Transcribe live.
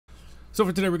So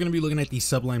for today, we're going to be looking at the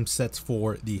Sublime sets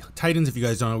for the Titans. If you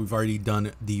guys don't know, we've already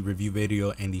done the review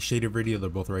video and the shader video. They're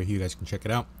both right here. You guys can check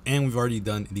it out. And we've already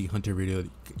done the Hunter video.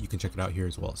 You can check it out here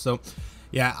as well. So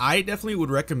yeah, I definitely would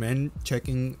recommend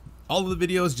checking all of the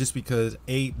videos just because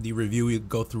the review, we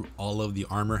go through all of the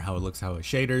armor, how it looks, how it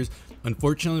shaders.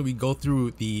 Unfortunately, we go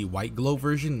through the white glow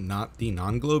version, not the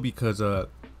non-glow, because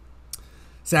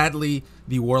sadly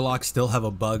the warlocks still have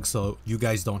a bug, so you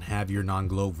guys don't have your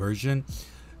non-glow version.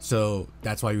 So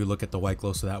that's why we look at the white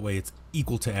glow, so that way it's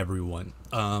equal to everyone.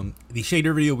 The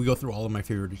shader video, we go through all of my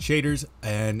favorite shaders,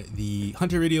 and the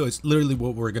Hunter video is literally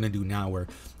what we're gonna do now, where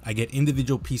I get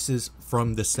individual pieces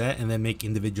from the set and then make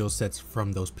individual sets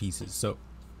from those pieces. So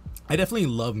I definitely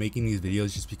love making these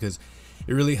videos just because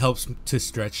it really helps to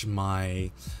stretch my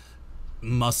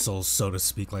muscles, so to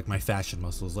speak, like my fashion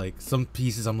muscles. Like some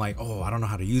pieces I'm like, oh, I don't know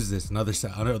how to use this, and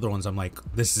other ones I'm like,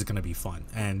 this is gonna be fun.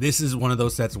 And this is one of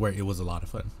those sets where it was a lot of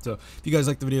fun. So if you guys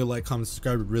like the video, like, comment,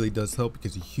 subscribe. It really does help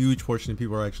because a huge portion of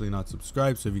people are actually not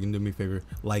subscribed. So if you can do me a favor,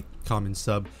 like, comment,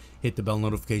 sub, hit the bell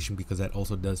notification, because that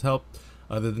also does help.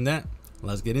 Other than that,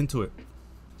 let's get into it.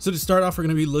 So to start off, we're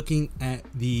going to be looking at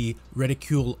the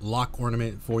reticule lock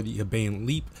ornament for the Abeyant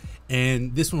Leap,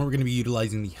 and this one we're going to be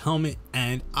utilizing the helmet.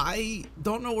 And I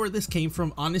don't know where this came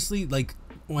from, honestly. Like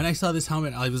when I saw this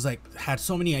helmet, I was like, had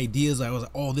so many ideas. I was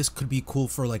like, oh, this could be cool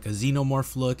for like a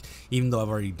xenomorph look, even though I've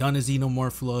already done a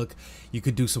xenomorph look. You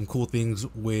could do some cool things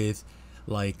with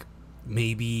like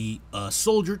maybe a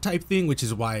soldier type thing, which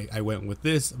is why I went with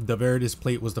this. The Veritas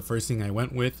plate was the first thing I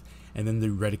went with, and then the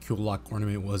reticule lock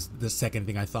ornament was the second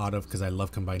thing I thought of, because I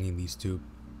love combining these two.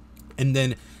 And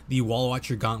then the wall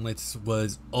watcher gauntlets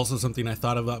was also something I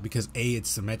thought about because it's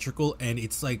symmetrical, and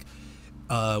it's like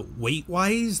weight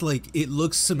wise, like it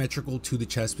looks symmetrical to the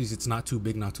chest piece. It's not too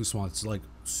big, not too small. It's like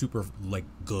super like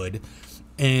good.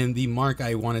 And the mark,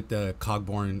 I wanted the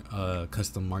Cogborn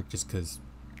custom mark just because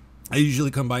I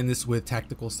usually combine this with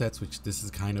tactical sets, which this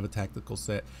is kind of a tactical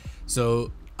set.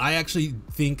 So I actually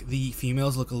think the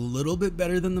females look a little bit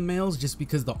better than the males, just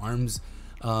because the arms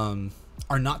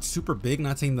are not super big.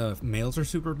 Not saying the males are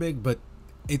super big, but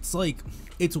it's like,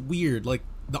 it's weird. Like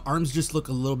the arms just look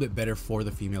a little bit better for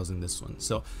the females in this one.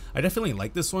 So I definitely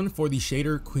like this one. For the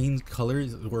shader Queen's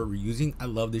colors where we're using, I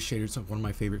love this shader. It's one of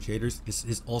my favorite shaders. This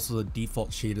is also the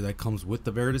default shader that comes with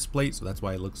the Veritas plate, so that's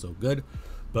why it looks so good.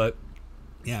 But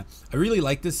yeah, I really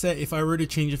like this set. If I were to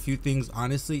change a few things,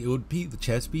 honestly, it would be the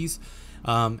chest piece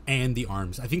and the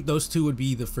arms. I think those two would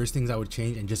be the first things I would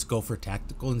change and just go for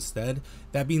tactical instead.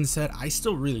 That being said, I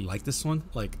still really like this one,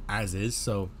 like as is.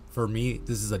 So for me,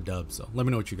 this is a dub. So let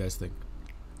me know what you guys think.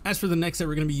 As for the next set,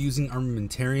 we're going to be using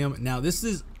Armamentarium. Now this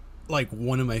is like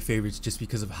one of my favorites just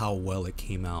because of how well it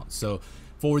came out. So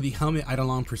for the helmet,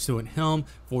 Eidolon Pursuant Helm.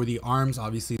 For the arms,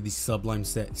 obviously the Sublime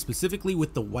set, specifically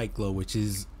with the white glow, which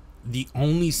is the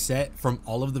only set from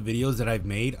all of the videos that I've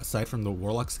made, aside from the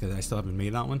Warlocks, because I still haven't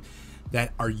made that one,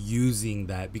 that are using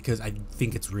that, because I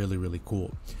think it's really, really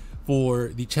cool. For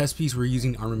the chest piece, we're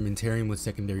using Armamentarium with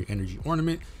secondary energy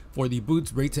ornament. For the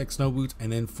boots, Raytech snow boots,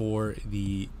 and then for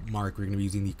the mark, we're going to be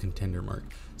using the contender mark.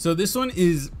 So this one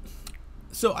is,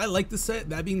 so I like the set.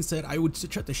 That being said, I would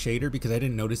switch out the shader because I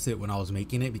didn't notice it when I was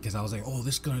making it, because I was like, oh,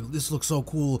 this looks so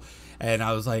cool, and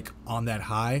I was like on that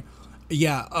high.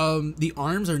 Yeah, the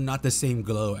arms are not the same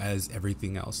glow as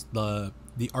everything else.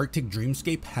 The Arctic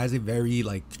Dreamscape has a very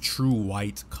like true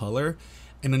white color,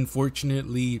 and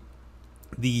unfortunately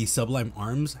the Sublime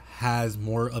arms has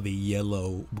more of a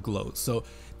yellow glow. So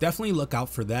definitely look out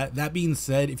for that. That being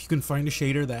said, if you can find a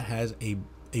shader that has a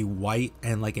white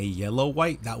and like a yellow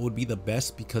white, that would be the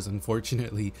best, because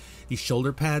unfortunately the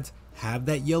shoulder pads have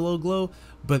that yellow glow,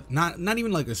 but not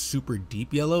even like a super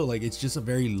deep yellow. Like it's just a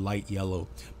very light yellow.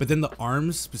 But then the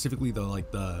arms, specifically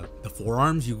the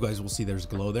forearms, you guys will see there's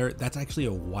glow there. That's actually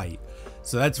a white.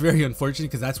 So that's very unfortunate,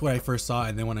 because that's what I first saw,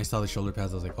 and then when I saw the shoulder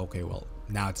pads, I was like, okay, well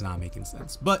now it's not making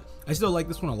sense. But I still like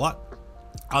this one a lot.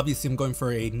 Obviously I'm going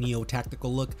for a neo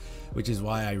tactical look, which is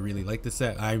why I really like this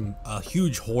set. I'm a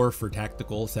huge whore for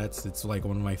tactical sets. It's like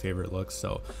one of my favorite looks.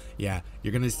 So yeah,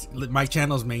 you're gonna, my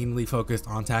channel is mainly focused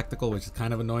on tactical, which is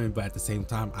kind of annoying, but at the same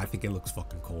time I think it looks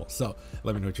fucking cool. So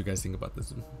let me know what you guys think about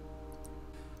this one.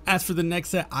 As for the next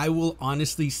set, I will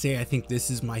honestly say I think this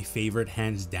is my favorite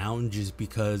hands down, just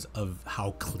because of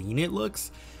how clean it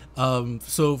looks.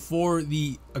 So for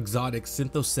the exotic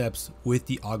Synthoceps with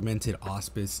the augmented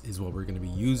auspice is what we're going to be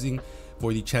using.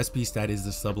 For the chest piece, that is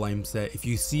the Sublime set. If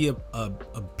you see a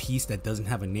piece that doesn't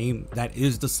have a name, that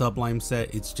is the Sublime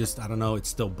set. It's just, I don't know, it's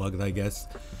still bugged, I guess.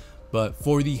 But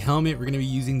for the helmet, we're going to be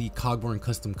using the Cogborn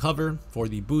custom cover. For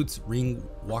the boots, Ring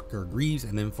Walker Greaves,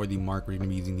 and then for the mark, we're going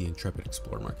to be using the Intrepid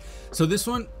Explorer mark. So this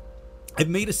one, I've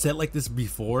made a set like this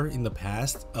before in the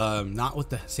past, not with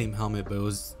the same helmet, but it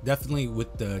was definitely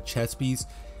with the chest piece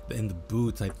and the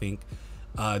boots. I think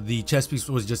the chest piece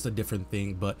was just a different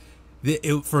thing, but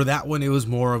for that one it was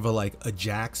more of a like a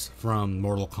Jax from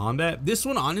Mortal Kombat. This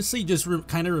one honestly just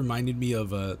kind of reminded me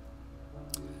of a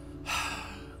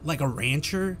like a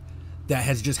rancher that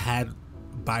has just had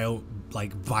bio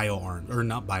arms, or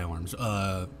not bio arms,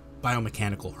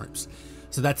 biomechanical arms.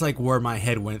 So that's like where my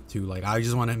head went to. Like, I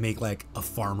just want to make like a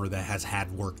farmer that has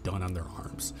had work done on their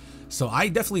arms. So I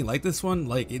definitely like this one.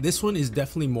 Like, this one is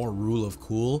definitely more rule of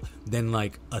cool than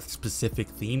like a specific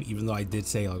theme, even though I did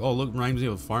say like, oh look, reminds me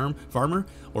of a farmer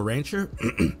or rancher.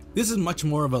 This is much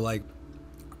more of a like,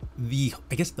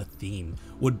 I guess the theme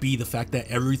would be the fact that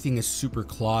everything is super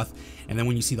cloth, and then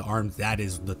when you see the arms, that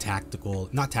is the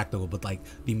not tactical, but like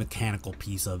the mechanical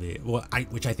piece of it,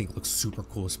 which I think looks super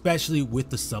cool, especially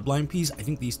with the Sublime piece. I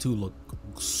think these two look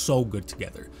so good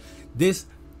together. This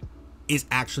is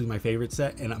actually my favorite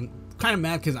set, and I'm kind of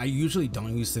mad because I usually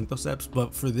don't use Synthoceps,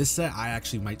 but for this set I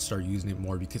actually might start using it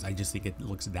more because I just think it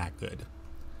looks that good.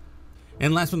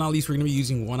 And last but not least, we're going to be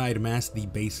using One-Eyed Mask, the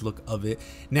base look of it.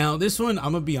 Now, this one,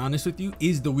 I'm going to be honest with you,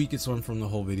 is the weakest one from the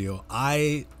whole video.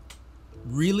 I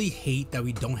really hate that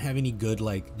we don't have any good,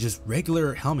 like, just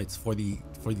regular helmets for the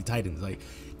Titans. Like,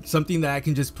 something that I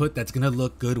can just put that's going to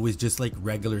look good with just, like,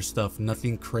 regular stuff.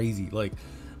 Nothing crazy. Like,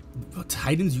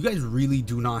 Titans, you guys really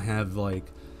do not have, like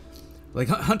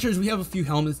Hunters, we have a few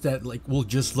helmets that, like, will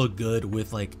just look good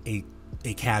with, like, a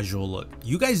casual look.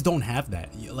 You guys don't have that.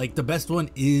 Like, the best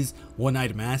one is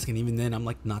One-Eyed Mask, and even then I'm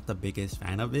like not the biggest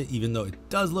fan of it, even though it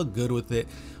does look good with it.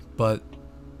 But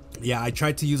yeah, I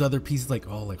tried to use other pieces like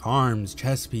arms,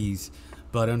 chest piece,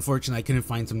 but unfortunately I couldn't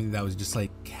find something that was just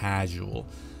like casual.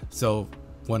 So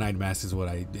One-Eyed Mask is what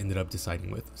I ended up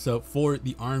deciding with. So for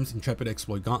the arms, Intrepid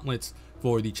Exploit gauntlets,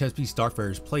 for the chest piece,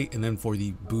 Starfarer's plate, and then for the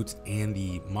boots and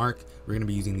the mark, we're going to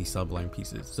be using these Sublime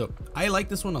pieces. So I like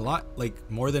this one a lot,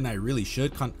 like more than I really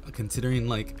should, considering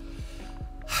like,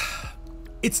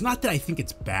 it's not that I think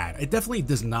it's bad. It definitely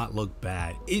does not look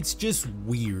bad. It's just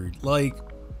weird. Like,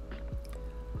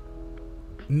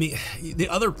 the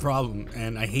other problem,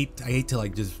 and I hate to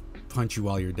like just punch you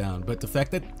while you're down, but the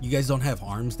fact that you guys don't have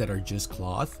arms that are just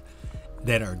cloth,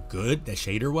 that are good, that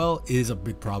shader well, is a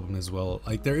big problem as well.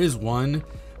 Like, there is one,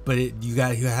 but you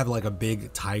have like a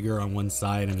big tiger on one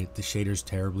side, and the shader's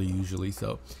terribly usually.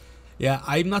 So yeah,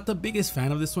 I'm not the biggest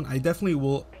fan of this one. I definitely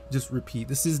will just repeat,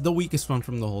 this is the weakest one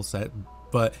from the whole set,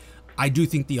 but I do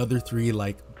think the other three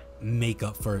like make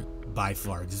up for it by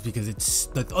far, just because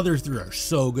the other three are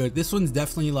so good. This one's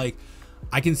definitely like,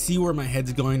 I can see where my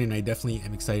head's going, and I definitely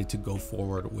am excited to go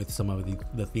forward with some of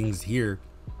the things here.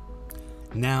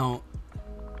 Now,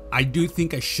 I do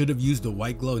think I should have used the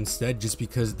white glow instead, just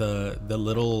because the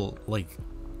little like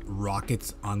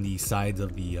rockets on the sides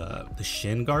of the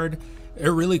shin guard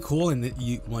are really cool, and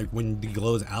you like when the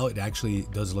glow's out, it actually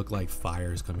does look like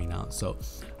fire is coming out. So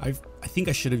I think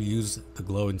I should have used the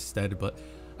glow instead, but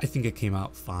I think it came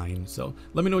out fine. So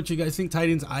let me know what you guys think,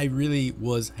 Titans. I really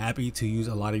was happy to use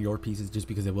a lot of your pieces just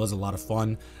because it was a lot of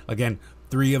fun. Again,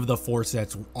 3 of the 4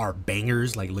 sets are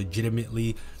bangers, like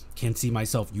legitimately can see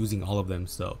myself using all of them.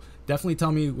 So definitely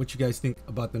tell me what you guys think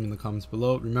about them in the comments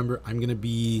below. Remember, I'm gonna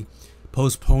be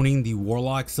postponing the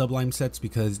Warlock Sublime sets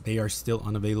because they are still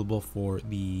unavailable for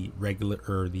the regular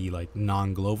or the like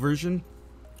non-glow version.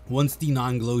 Once the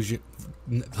non-glow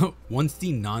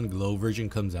version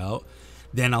comes out,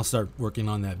 then I'll start working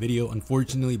on that video.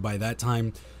 Unfortunately, by that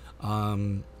time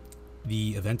the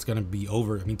event's gonna be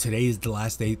over. I mean, today is the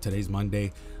last day. Today's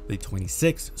Monday, the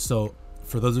 26th. So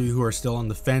for those of you who are still on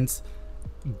the fence,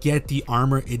 get the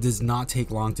armor. It does not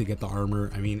take long to get the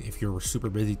armor. I mean, if you're super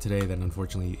busy today, then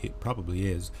unfortunately it probably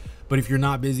is, but if you're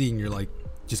not busy and you're like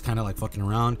just kind of like fucking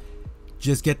around,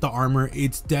 just get the armor.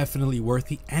 It's definitely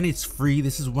worth it, and it's free.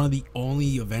 This is one of the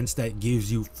only events that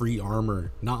gives you free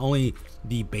armor. Not only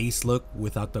the base look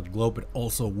without the glow, but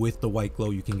also with the white glow.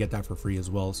 You can get that for free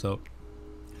as well. So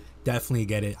definitely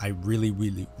get it. I really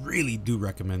do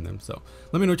recommend them. So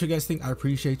let me know what you guys think. I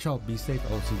appreciate y'all. Be safe.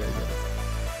 I'll see you guys later.